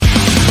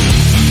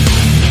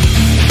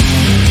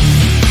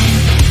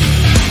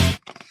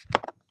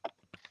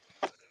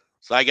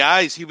Hi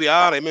guys, here we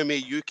are,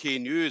 MMA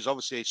UK News.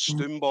 Obviously,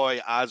 Stoomboy,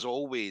 as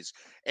always,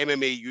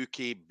 MMA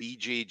UK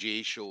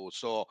BJJ show.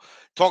 So,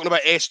 talking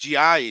about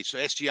SGI, so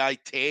SGI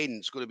 10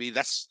 is going to be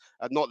this,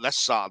 not this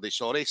Saturday,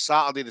 sorry,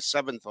 Saturday the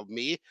 7th of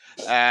May.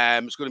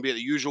 It's going to be at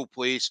the usual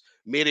place,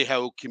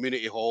 Maryhill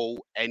Community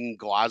Hall in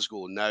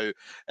Glasgow. Now,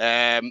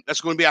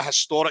 it's going to be a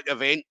historic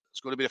event.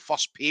 It's going to be the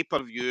first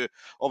pay-per-view,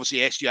 obviously,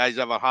 SGI's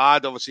ever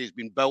had. Obviously, it's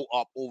been built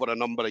up over a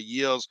number of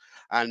years,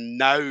 and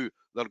now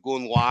they're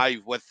going live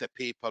with the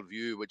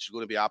pay-per-view, which is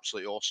going to be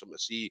absolutely awesome to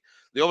see.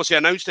 They obviously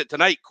announced it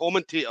tonight,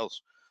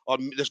 commentators. Or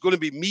there's going to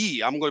be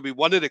me. I'm going to be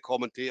one of the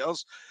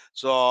commentators.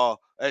 So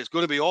it's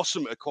going to be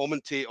awesome to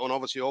commentate on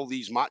obviously all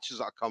these matches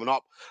that are coming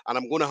up. And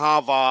I'm going to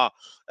have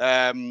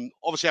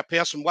obviously a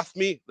person with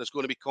me that's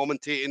going to be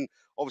commentating,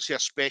 obviously a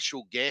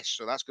special guest.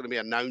 So that's going to be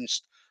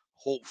announced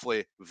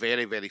hopefully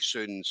very, very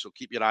soon. So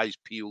keep your eyes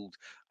peeled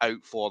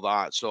out for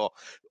that. So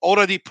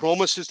already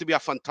promises to be a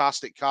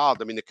fantastic card.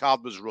 I mean, the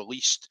card was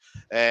released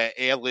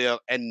earlier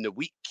in the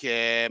week.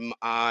 And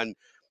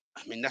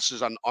I mean, this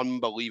is an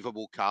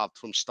unbelievable card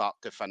from start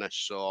to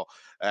finish. So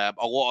a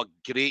lot of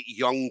great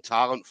young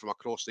talent from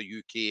across the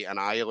UK and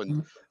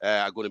Ireland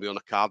are going to be on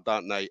the card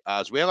that night,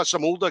 as well as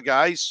some older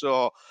guys.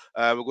 So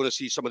we're going to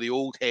see some of the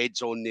old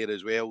heads on there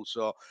as well.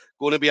 So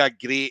going to be a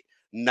great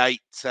night.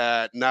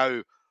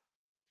 Now,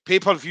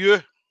 pay-per-view,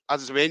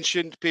 as I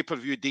mentioned,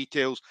 pay-per-view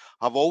details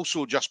have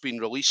also just been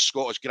released,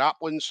 Scottish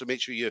Grappling, so make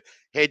sure you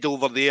head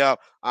over there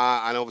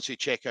and obviously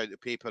check out the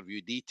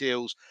pay-per-view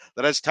details.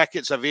 There is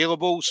tickets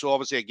available, so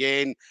obviously,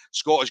 again,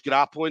 Scottish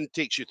Grappling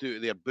takes you through to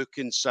their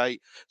booking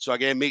site. So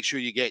again, make sure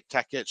you get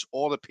tickets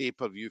or the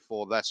pay-per-view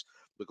for this,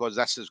 because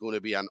this is going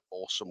to be an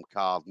awesome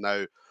card.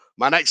 Now,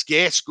 my next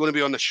guest is going to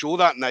be on the show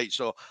that night,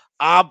 so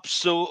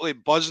absolutely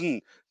buzzing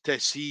to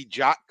see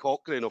Jack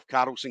Cochrane of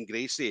Carlson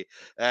Gracie.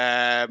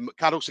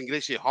 Carlson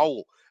Gracie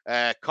Hull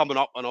coming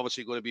up and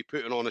obviously going to be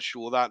putting on a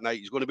show that night.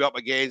 He's going to be up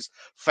against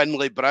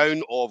Finlay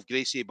Brown of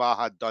Gracie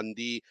Barra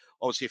Dundee.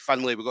 Obviously,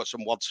 Finlay, we got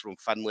some words from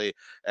Finlay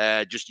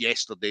just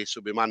yesterday,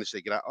 so we managed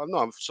to get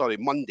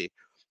Monday.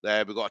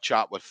 We got a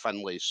chat with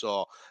Finlay.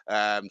 So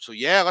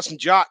yeah, listen,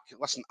 Jack,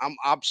 I'm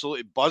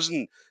absolutely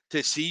buzzing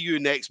to see you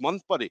next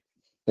month, buddy.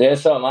 Yeah,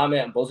 so am I, mate.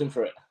 I'm buzzing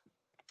for it.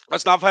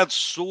 Listen, I've heard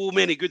so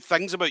many good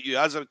things about you.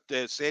 As I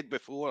said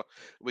before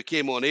we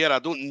came on air, I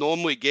don't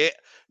normally get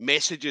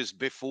messages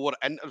before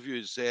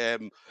interviews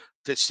to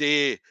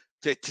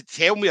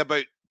tell me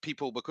about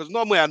people, because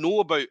normally I know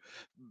about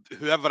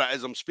whoever it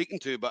is I'm speaking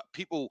to, but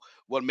people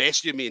were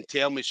messaging me and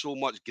telling me so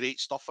much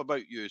great stuff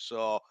about you.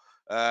 So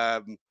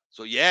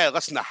yeah,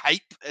 listen, the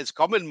hype is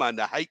coming, man.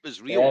 The hype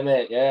is real. Yeah,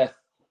 mate, yeah.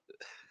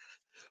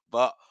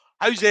 But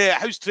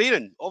how's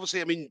training?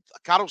 Obviously, I mean,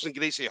 Carlson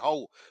Gracie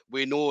Hull,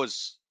 we know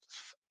it's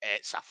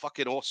a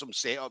fucking awesome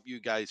setup you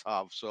guys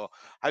have. So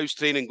how's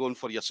training going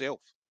for yourself?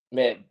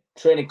 Mate,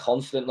 training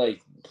constantly,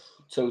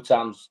 two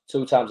times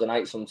a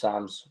night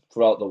sometimes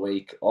throughout the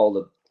week, all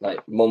the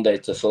like Monday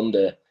to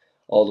Sunday,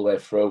 all the way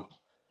through.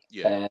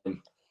 Yeah. I've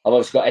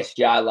obviously got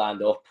SGI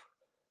lined up,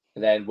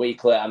 and then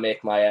weekly I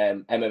make my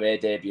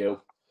MMA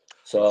debut.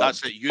 So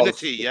that's at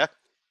Unity, yeah.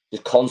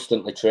 Just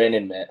constantly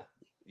training, mate.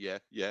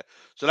 Yeah.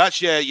 So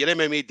that's your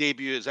MMA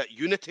debut is at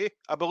Unity,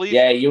 I believe.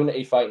 Yeah,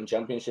 Unity Fighting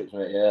Championships,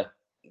 mate. Yeah.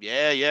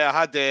 Yeah.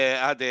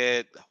 I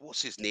had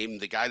what's his name?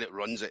 The guy that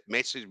runs it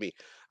messaged me.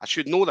 I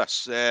should know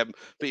this, but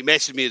he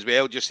messaged me as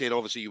well, just saying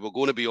obviously you were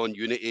going to be on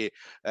Unity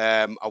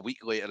a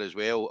week later as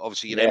well.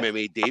 Obviously your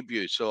MMA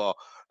debut. So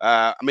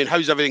I mean,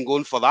 how's everything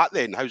going for that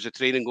then? How's the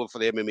training going for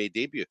the MMA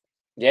debut?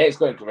 Yeah, it's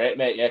going great,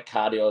 mate. Yeah,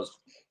 cardio's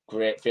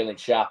great, feeling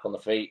sharp on the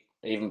feet.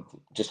 Even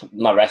just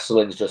my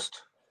wrestling's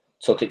just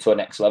took it to a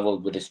next level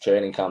with this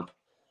training camp.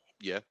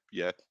 Yeah.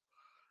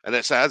 And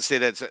I'd say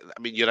that,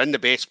 I mean, you're in the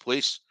best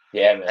place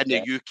in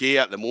the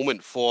UK at the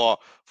moment for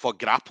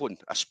grappling,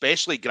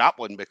 especially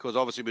grappling, because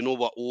obviously we know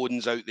what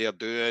Owen's out there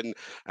doing,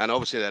 and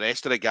obviously the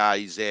rest of the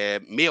guys,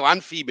 male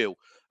and female,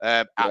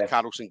 at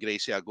Carlson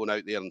Gracie are going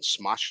out there and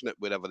smashing it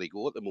wherever they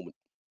go at the moment.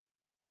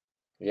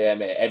 Yeah,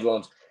 mate.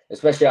 Everyone's,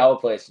 especially our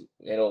place,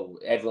 you know,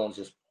 everyone's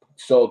just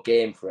so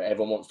game for it.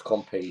 Everyone wants to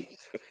compete.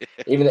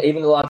 Even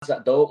the lads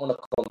that don't want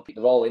to compete,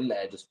 they're all in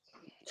there just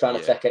trying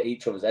to take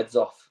each other's heads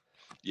off.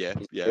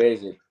 It's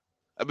crazy.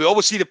 And we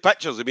always see the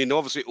pictures. I mean,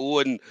 obviously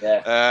Owen,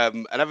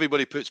 and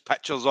everybody puts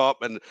pictures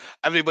up, and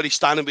everybody's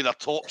standing with their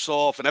tops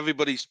off, and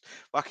everybody's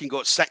fucking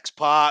got six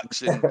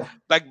packs and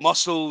big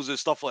muscles and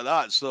stuff like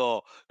that.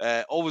 So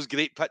always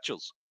great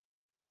pictures.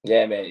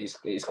 Yeah, mate,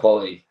 it's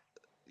quality.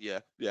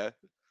 Yeah.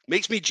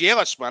 Makes me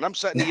jealous, man. I'm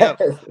sitting here.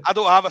 I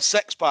don't have a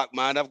 6-pack,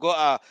 man. I've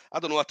got a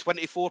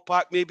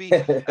 24-pack maybe.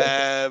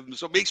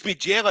 So it makes me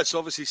jealous,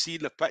 obviously,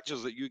 seeing the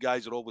pictures that you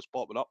guys are always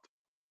popping up.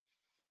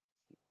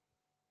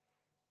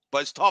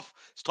 But it's tough.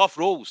 It's tough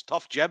roles,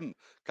 tough gym.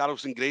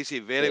 Carlson Gracie,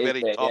 very,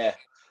 very tough.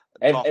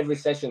 Yeah. Every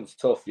session's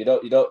tough. You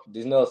don't.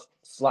 There's no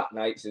slack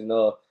nights. There's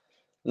no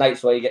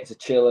nights where you get to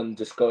chill and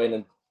just go in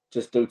and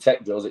just do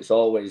tech drills. It's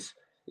always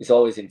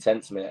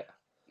intense, mate.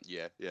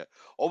 Yeah.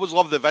 Always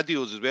love the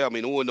videos as well. I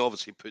mean, Owen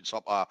obviously puts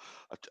up a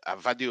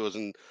videos,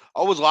 and I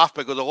always laugh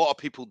because a lot of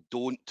people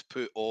don't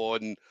put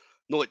on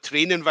like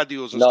training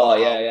videos and stuff No,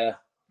 like that. yeah.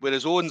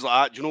 Whereas Owen's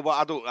like, do you know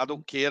what? I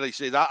don't care. He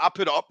says I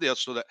put it up there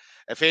so that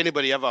if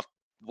anybody ever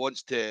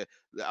wants to,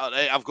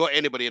 I've got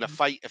anybody in a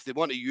fight, if they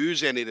want to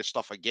use any of the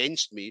stuff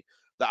against me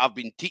that I've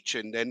been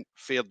teaching, then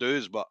fair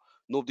dues. But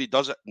nobody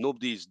does it.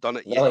 Nobody's done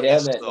it yet. No, yeah,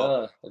 mate. So,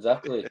 No,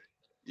 exactly.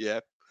 yeah.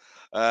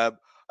 And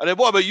then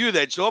what about you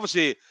then? So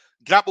obviously,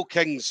 Grapple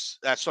Kings,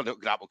 sorry,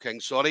 not Grapple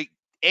Kings, sorry,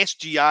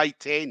 SGI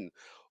 10.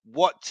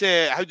 What?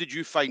 How did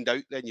you find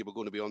out then you were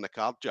going to be on the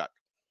card, Jack?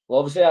 Well,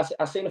 obviously,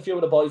 I seen a few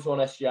of the boys on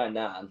SGI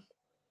 9,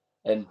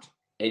 and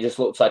it just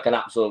looks like an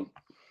absolute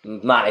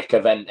manic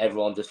event.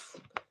 Everyone just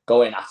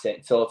going at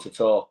it toe to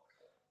toe.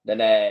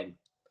 Then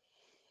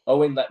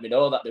Owen let me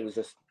know that there was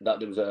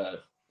a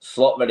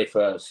slot ready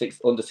for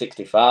under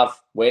 65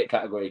 weight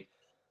category.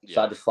 Yeah.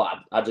 So I just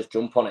thought I'd just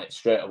jump on it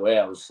straight away.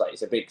 I was like,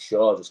 it's a big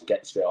show, just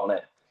get straight on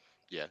it.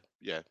 Yeah.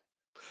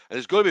 And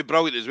it's going to be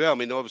brilliant as well. I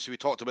mean, obviously, we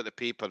talked about the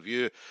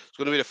pay-per-view. It's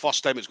going to be the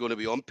first time it's going to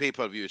be on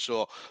pay-per-view.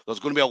 So there's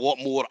going to be a lot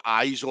more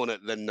eyes on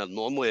it than there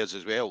normally is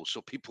as well.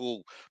 So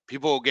people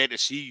will get to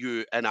see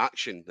you in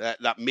action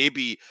that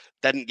maybe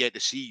didn't get to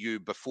see you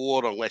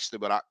before unless they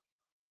were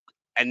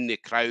in the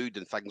crowd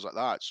and things like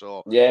that.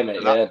 So yeah,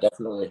 mate, yeah,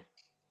 definitely.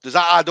 Does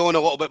that add on a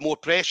little bit more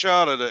pressure?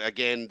 Or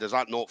again, does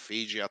that not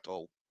faze you at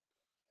all?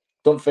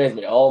 Don't faze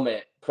me at all,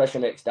 mate. Pressure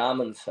makes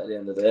diamonds at the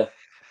end of the day.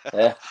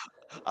 Yeah.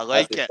 I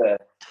like it.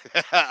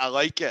 I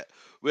like it.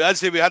 We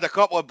had a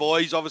couple of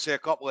boys, obviously a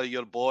couple of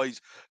your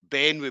boys.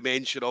 Ben, we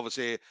mentioned,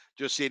 obviously,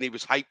 just saying he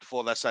was hyped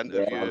for this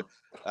interview.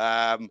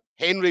 Yeah.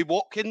 Henry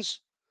Watkins,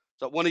 is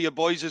that one of your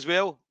boys as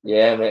well?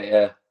 Yeah, mate,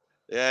 yeah.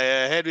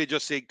 Yeah. Henry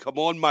just saying, come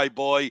on, my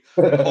boy,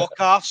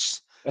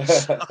 Caucas.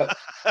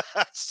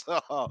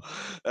 So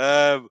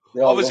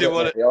obviously,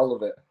 all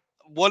of it.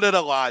 One of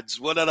the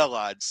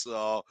lads.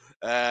 So,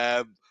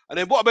 and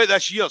then what about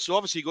this year? So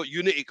obviously you got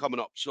Unity coming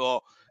up.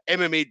 So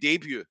MMA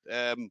debut.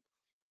 I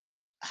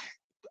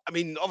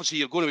mean, obviously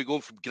you're going to be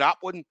going from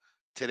grappling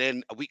to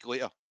then a week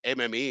later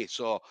MMA.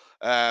 So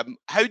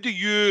how do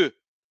you?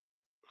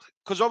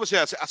 Because obviously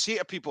I say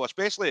to people,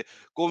 especially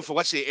going for,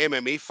 let's say,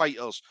 MMA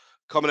fighters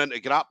coming into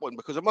grappling,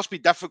 because it must be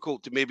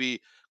difficult to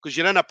maybe, because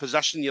you're in a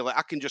position, you're like,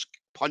 I can just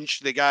punch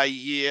the guy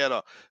here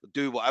or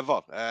do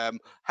whatever.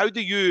 How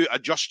do you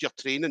adjust your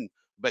training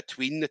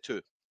between the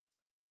two?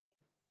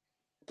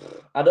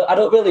 I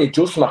don't really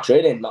adjust my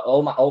training.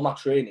 All my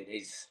training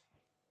is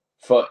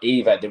for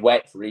either. They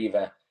work for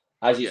either.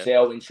 As you say,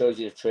 Owen shows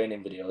you the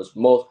training videos.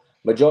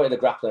 Majority of the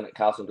grappling at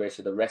Carlton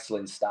Gracie are the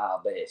wrestling style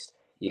based.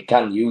 You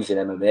can use in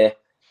MMA.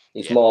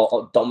 It's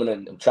more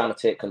dominant and trying to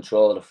take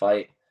control of the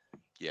fight.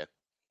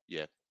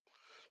 Yeah.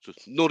 So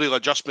no real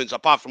adjustments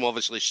apart from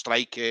obviously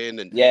striking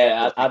and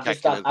add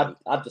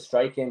the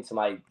striking to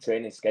my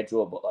training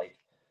schedule, but like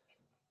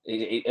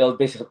it'll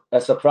be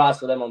a surprise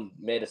for them on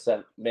May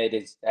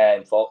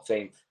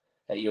 14th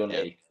at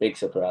Unity. Yeah. Big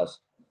surprise.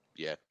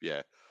 Yeah.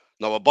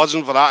 No, we're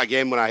buzzing for that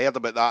again. When I heard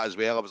about that as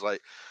well, I was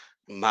like,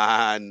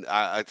 man,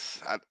 and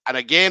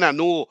again, I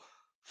know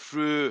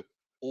through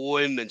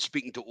Owen and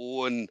speaking to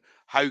Owen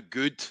how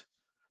good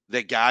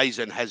the guys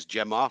in his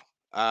gym are,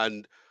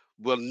 and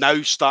we're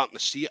now starting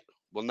to see it.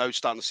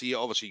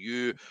 Obviously,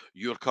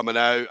 you're coming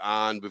out,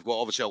 and we've got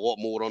obviously a lot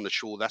more on the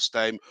show this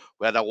time.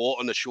 We had a lot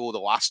on the show the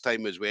last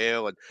time as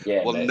well, and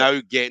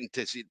now getting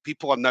to see.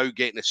 People are now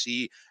getting to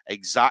see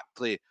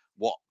exactly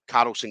what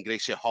Carlton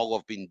Gracie Hull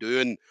have been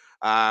doing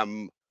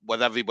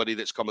with everybody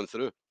that's coming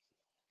through.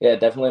 Yeah,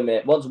 definitely,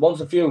 mate.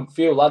 Once a few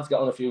lads get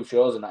on a few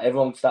shows, and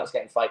everyone starts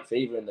getting fight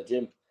fever in the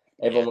gym.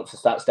 Everyone wants to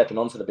start stepping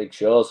onto the big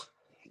shows.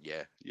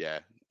 Yeah.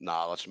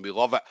 Nah, listen, we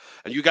love it.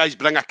 And you guys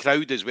bring a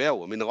crowd as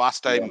well. I mean, the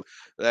last time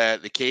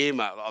they came,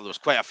 there was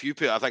quite a few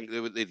people. I think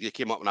they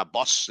came up in a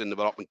bus and they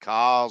were up in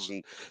cars,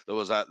 and there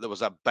was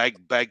a big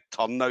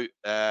turnout.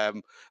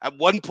 At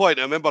one point,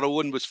 I remember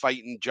Owen was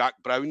fighting Jack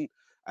Brown,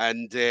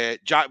 and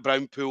Jack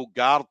Brown pulled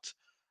guard,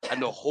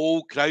 and the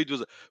whole crowd was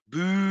like,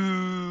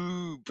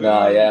 boo, boo.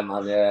 Nah, yeah,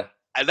 man, yeah.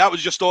 And that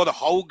was just all the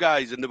Hull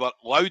guys, and they were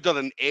louder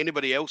than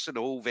anybody else in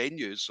the whole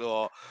venue.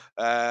 So,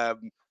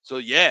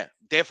 yeah,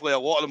 definitely a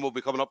lot of them will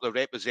be coming up to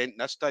represent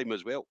this time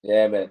as well.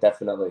 Yeah, mate,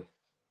 definitely.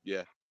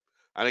 Yeah,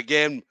 and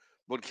again,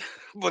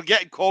 we're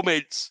getting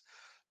comments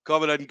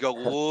coming in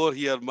galore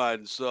here,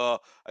 man. So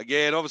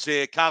again,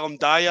 obviously, Callum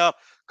Dyer,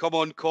 come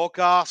on,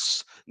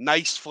 Caucas,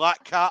 nice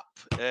flat cap.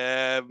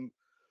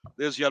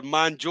 There's your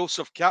man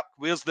Joseph Kirk.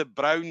 Where's the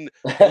brown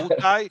bow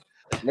tie?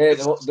 Mate,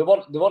 they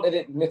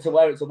wanted me to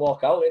wear it to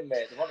walk out in,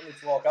 mate. They wanted me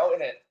to walk out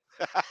in it.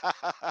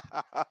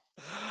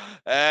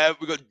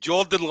 We got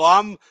Jordan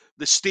Lamb,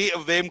 the state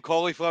of them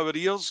cauliflower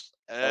ears.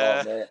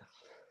 Mate.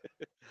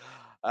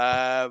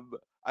 And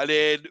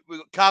then we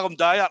got Callum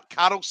Dyer,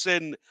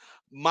 Carlson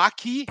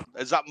Mackie.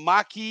 Is that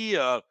Mackie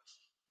or?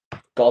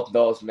 God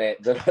knows, mate.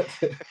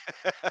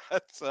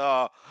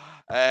 So,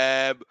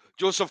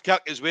 Joseph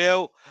Kirk as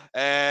well.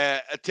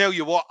 I tell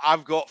you what,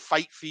 I've got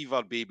fight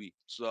fever, baby.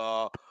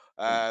 So,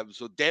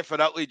 So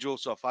definitely,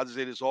 Joseph. As I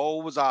say, it's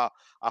always a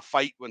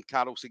fight when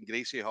Carlson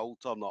Gracie Hull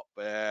turn up.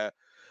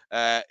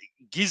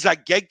 Gives a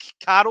gig,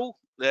 Carol.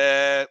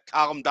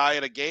 Callum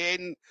Dyer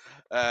again.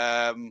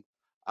 And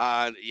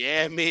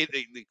yeah, mate,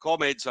 the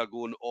comments are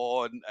going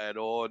on and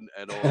on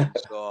and on.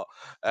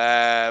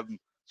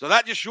 So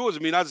that just shows. I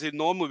mean, as I say,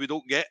 normally we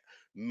don't get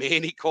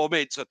many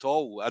comments at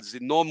all. As I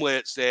say, normally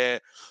it's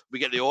we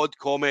get the odd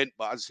comment,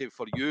 but as I say,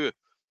 for you,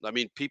 I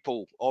mean,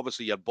 people,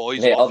 obviously your boys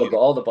Mate, love you.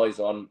 all the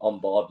boys are on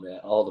board, mate.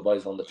 All the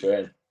boys on the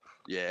train.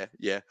 Yeah,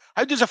 yeah.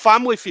 How does a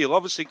family feel?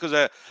 Obviously,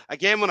 because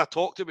again, when I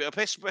talk to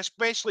people,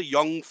 especially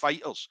young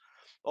fighters,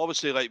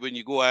 obviously, like when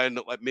you go in,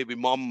 like maybe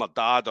mum or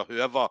dad or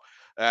whoever,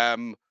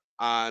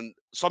 and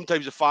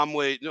sometimes the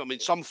family, you know, I mean,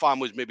 some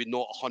families maybe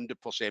not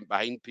 100%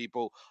 behind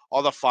people.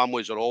 Other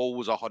families are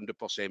always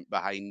 100%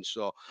 behind.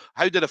 So,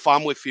 how did the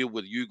family feel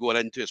with you going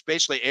into,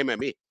 especially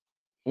MMA?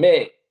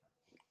 Mate,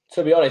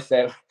 to be honest,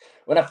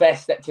 when I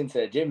first stepped into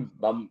the gym,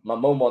 my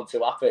mum wasn't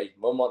too happy.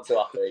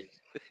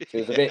 She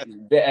was a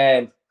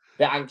bit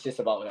anxious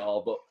about it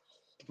all. But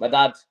my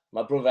dad,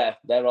 my brother,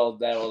 they're all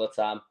there all the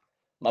time.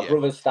 My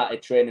brother's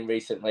started training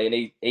recently,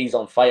 and he's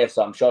on fire.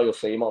 So I'm sure you'll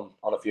see him on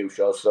a few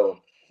shows soon.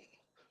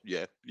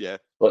 Yeah, yeah.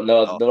 But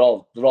no,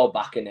 they're all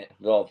backing it.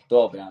 They're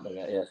all behind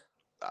it. Yeah.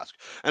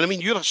 And I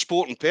mean, you're a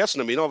sporting person.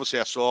 I mean,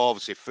 obviously, I saw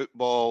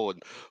football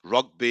and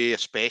rugby,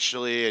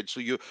 especially, and so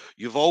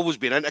you've always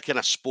been into kind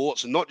of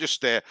sports, and not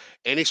just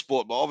any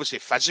sport, but obviously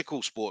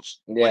physical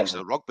sports, like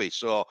the rugby.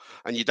 So,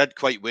 and you did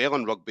quite well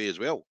in rugby as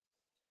well.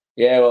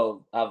 Yeah,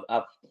 well,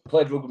 I've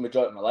played rugby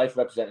majority of my life,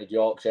 represented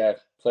Yorkshire,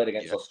 played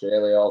against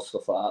Australia, all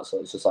stuff like that.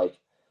 So it's just like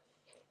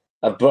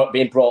I've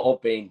been brought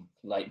up being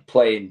like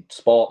playing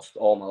sports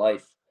all my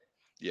life.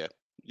 Yeah,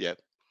 yeah.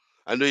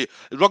 And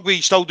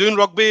rugby, still doing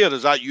rugby, or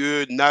is that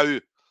you now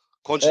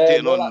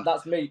concentrating on?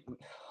 That's me.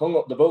 Hung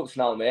up the boots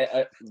now, mate.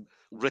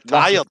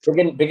 Retired.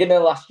 Beginning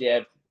of last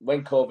year,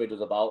 when COVID was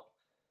about,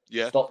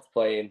 stopped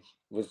playing.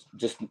 Was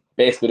just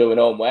basically doing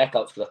home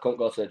workouts because I couldn't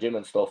go to the gym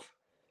and stuff.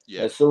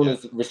 Yeah. As soon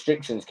as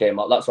restrictions came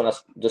out, that's when I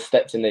just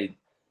stepped in the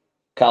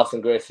Carlson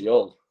Gracie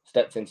Hull,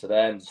 stepped into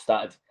there and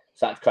started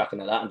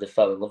cracking at that and just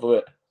fell in love with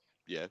it.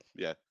 Yeah,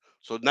 yeah.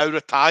 So now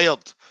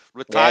retired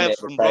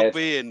from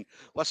rugby, and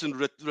listen,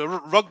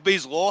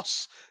 rugby's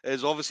loss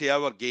is obviously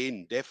our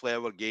gain,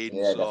 definitely our gain.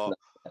 Yeah, so,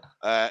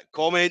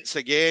 comments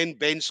again,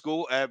 Ben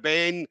Scott,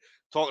 Ben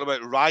talking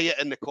about riot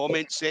in the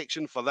comments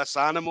section for this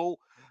animal.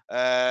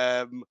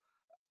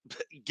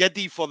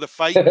 Giddy for the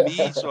fight,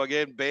 me. So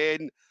again,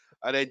 Ben,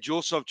 and then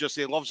Joseph just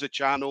saying loves the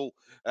channel.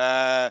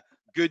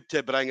 Good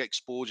to bring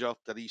exposure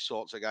to these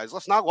sorts of guys.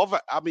 Listen, I love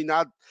it. I mean,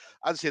 I'd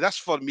say this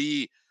for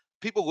me.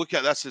 People look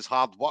at this as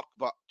hard work,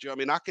 but do you know what I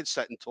mean? I could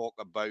sit and talk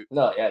about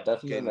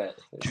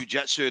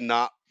jiu-jitsu and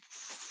that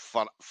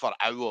for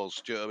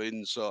hours. Do you know what I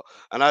mean? So,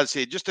 and I'd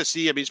say just to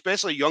see, I mean,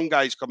 especially young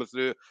guys coming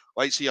through,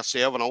 like see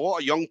yourself and a lot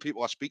of young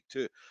people I speak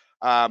to,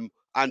 and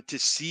to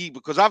see,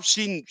 because I've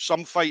seen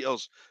some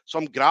fighters,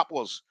 some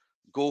grapplers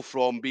go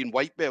from being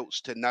white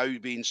belts to now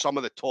being some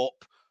of the top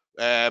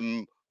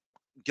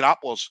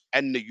grapplers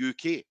in the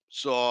UK.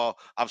 So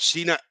I've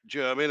seen it. Do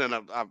you know what I mean?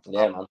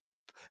 And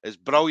it's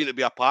brilliant to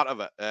be a part of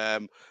it.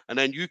 And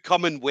then you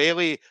come in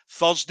Welly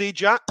Thursday,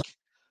 Jack.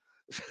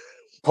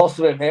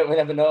 Possibly, mate. We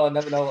never know. I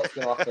never know what's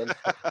going to happen.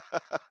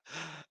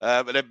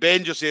 And then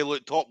Ben just say,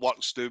 look, top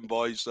work, Stoom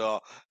boys. So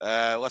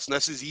listen,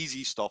 this is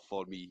easy stuff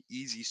for me.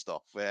 Easy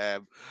stuff.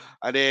 And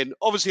then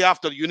obviously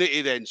after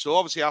Unity then. So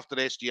obviously after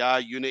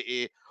SGI,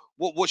 Unity,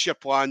 what's your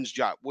plans,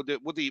 Jack? What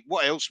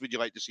else would you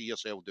like to see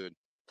yourself doing?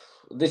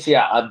 This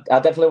year, I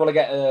definitely want to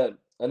get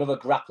another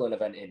grappling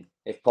event in,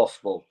 if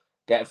possible.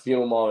 Get a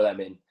few more of them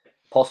in.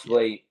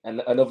 Possibly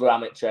another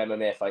amateur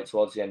MMA fight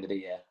towards the end of the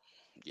year.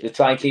 Just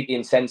try and keep the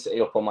intensity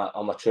up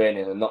on my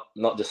training and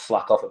not just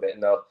slack off a bit.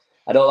 No,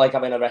 I don't like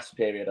having a rest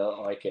period. I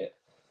don't like it.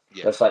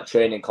 It's like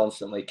training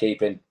constantly,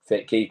 keeping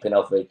fit, keeping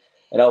healthy,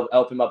 and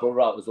helping my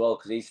brother out as well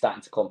because he's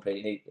starting to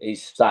compete. And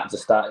he's starting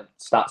to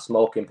start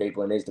smoking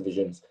people in his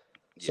divisions.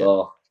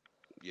 So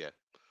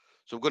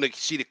So we're going to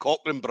see the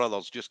Cochran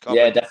brothers just come.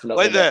 Yeah,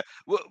 definitely.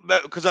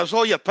 Because I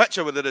saw your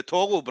picture with the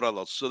Tolo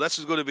brothers. So this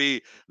is going to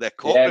be the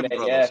Cochran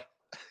brothers.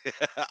 Yeah.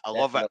 I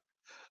love it.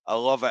 I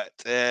love it.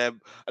 And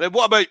then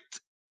what about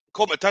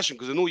competition?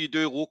 Because I know you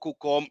do local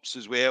comps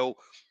as well.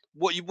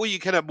 What you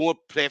kind of more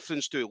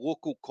preference to,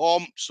 local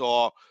comps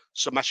or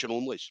submission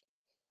onlys?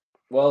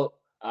 Well,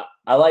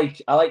 I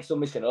like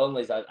submission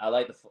onlys. I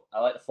like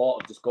the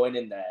thought of just going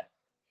in there,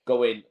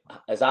 going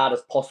as hard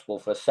as possible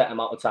for a set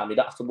amount of time. You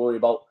don't have to worry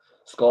about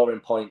scoring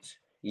points.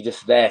 You're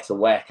just there to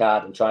work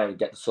hard and try and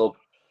get the sub.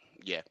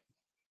 Yeah.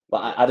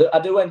 But I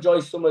do enjoy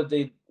some of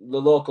the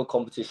local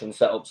competition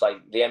setups, like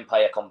the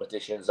Empire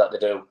competitions that they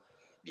do.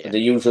 Yeah. They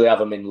usually have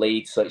them in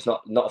Leeds, so it's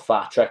not a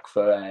far trek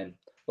for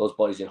those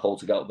boys in Hull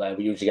to get up there.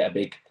 We usually get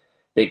a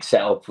big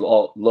setup,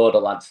 load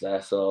of lads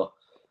there. So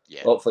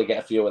hopefully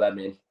get a few of them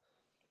in.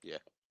 Yeah.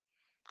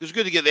 because it's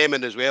good to get them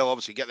in as well.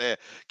 Obviously, get the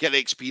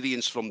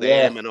experience from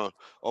them, and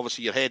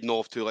obviously you're heading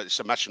off to like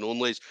submission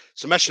only.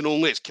 Submission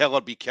only, it's kill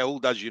or be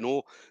killed, as you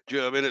know. Do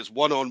you know what I mean? It's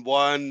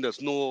 1-on-1. There's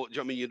no. Do you know what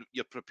I mean?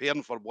 You're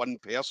preparing for one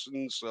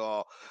person.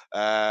 So,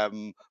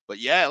 but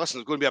yeah, listen,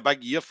 it's going to be a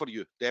big year for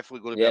you.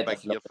 Definitely going to be a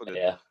big year for you.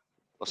 Yeah.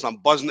 Listen,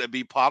 I'm buzzing to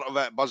be part of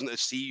it. Buzzing to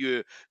see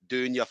you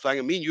doing your thing.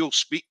 I mean, you'll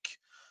speak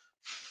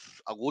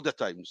a load of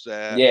times.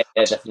 Yeah,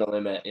 definitely,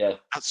 mate. Yeah.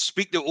 I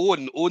speak to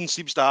Owen. Owen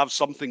seems to have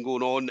something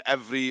going on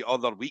every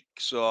other week,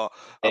 so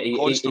I'm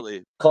he's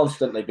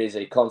constantly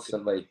busy,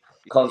 constantly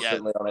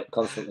on it,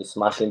 constantly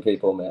smashing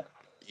people, mate.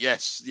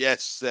 Yes.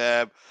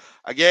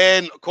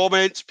 Again,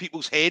 comments.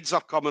 People's heads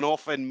are coming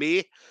off in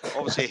May.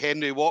 Obviously,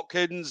 Henry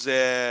Watkins,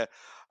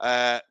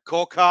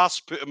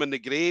 Cockass, put him in the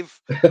grave,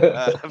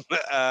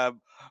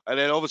 and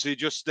then obviously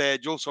just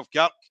Joseph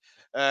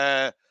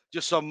Kirk.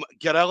 Just some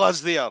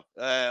gorillas there.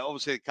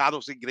 Obviously,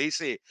 Carlos and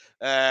Gracie.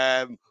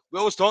 We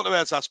always talked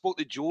about this. I spoke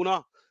to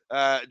Jonah.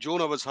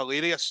 Jonah was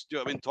hilarious. Do you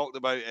know what I mean? Talked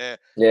about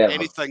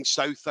anything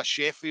south of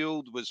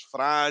Sheffield was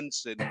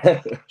France. And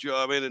do you know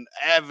what I mean? And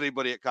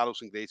everybody at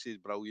Carlos and Gracie is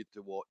brilliant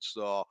to watch.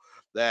 So,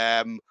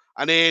 and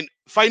then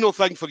final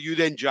thing for you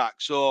then, Jack.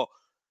 So,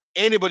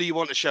 anybody you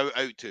want to shout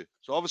out to?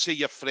 So, obviously,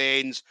 your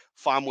friends,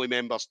 family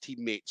members,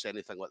 teammates,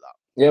 anything like that.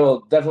 Yeah,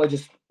 well, definitely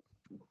just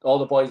all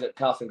the boys at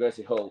Carlos and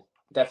Gracie Hull.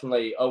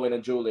 Definitely Owen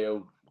and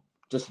Julio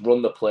just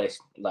run the place,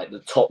 like the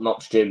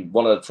top-notch gym,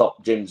 one of the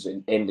top gyms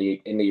in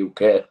the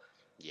UK.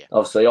 Yeah.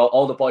 Obviously,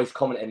 all the boys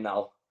commenting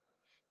now,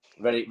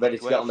 ready to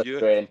get on the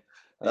train.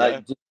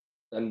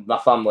 And my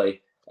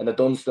family and the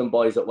Dunstan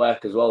boys at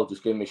work as well,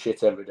 just giving me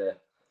shit every day.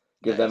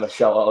 Give them a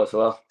shout out as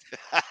well.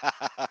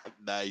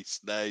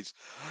 Nice.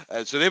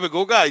 So there we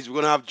go, guys. We're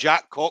going to have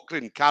Jack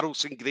Cochrane,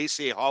 Carlos and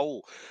Gracie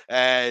Hull.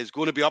 Is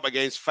going to be up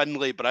against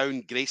Finlay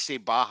Brown, Gracie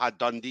Baja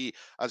Dundee.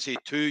 As I say,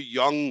 two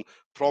young,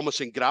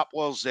 promising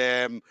grapplers.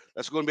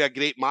 It's going to be a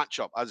great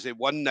matchup. As I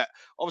one that,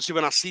 obviously,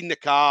 when I seen the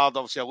card,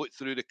 obviously I looked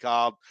through the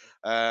card,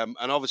 and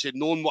obviously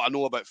knowing what I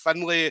know about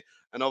Finlay,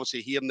 and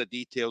obviously hearing the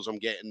details I'm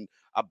getting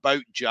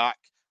about Jack,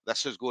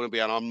 this is going to be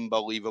an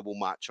unbelievable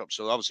matchup.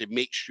 So obviously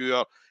make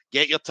sure,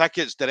 get your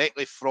tickets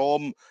directly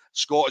from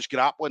Scottish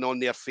Grappling on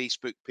their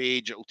Facebook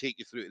page. It will take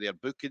you through to their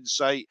booking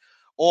site.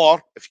 Or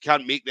if you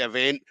can't make the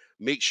event,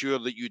 make sure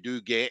that you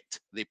do get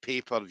the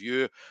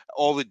pay-per-view.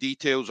 All the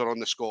details are on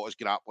the Scottish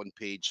Grappling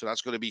page. So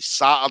that's going to be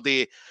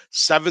Saturday,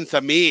 7th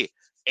of May,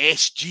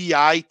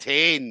 SGI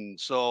 10.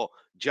 So,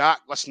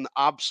 Jack, listen,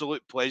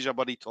 absolute pleasure,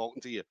 buddy,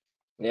 talking to you.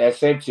 Yeah,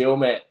 same to you,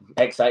 mate.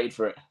 Excited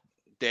for it.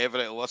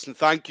 Definitely. Listen,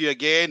 thank you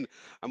again,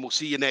 and we'll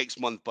see you next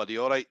month, buddy.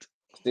 All right?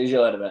 See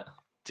you later, mate.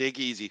 Take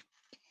it easy.